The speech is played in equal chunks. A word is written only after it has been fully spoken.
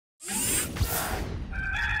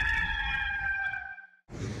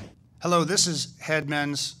Hello, this is head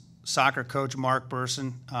men's soccer coach Mark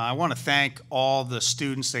Berson. I want to thank all the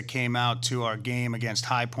students that came out to our game against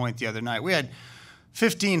High Point the other night. We had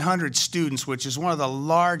 1,500 students, which is one of the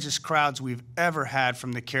largest crowds we've ever had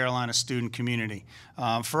from the Carolina student community.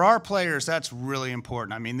 For our players, that's really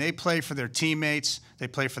important. I mean, they play for their teammates, they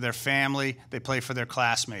play for their family, they play for their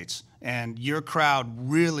classmates. And your crowd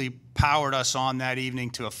really powered us on that evening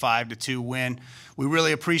to a 5-2 win. We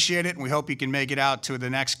really appreciate it, and we hope you can make it out to the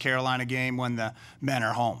next Carolina game when the men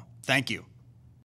are home. Thank you.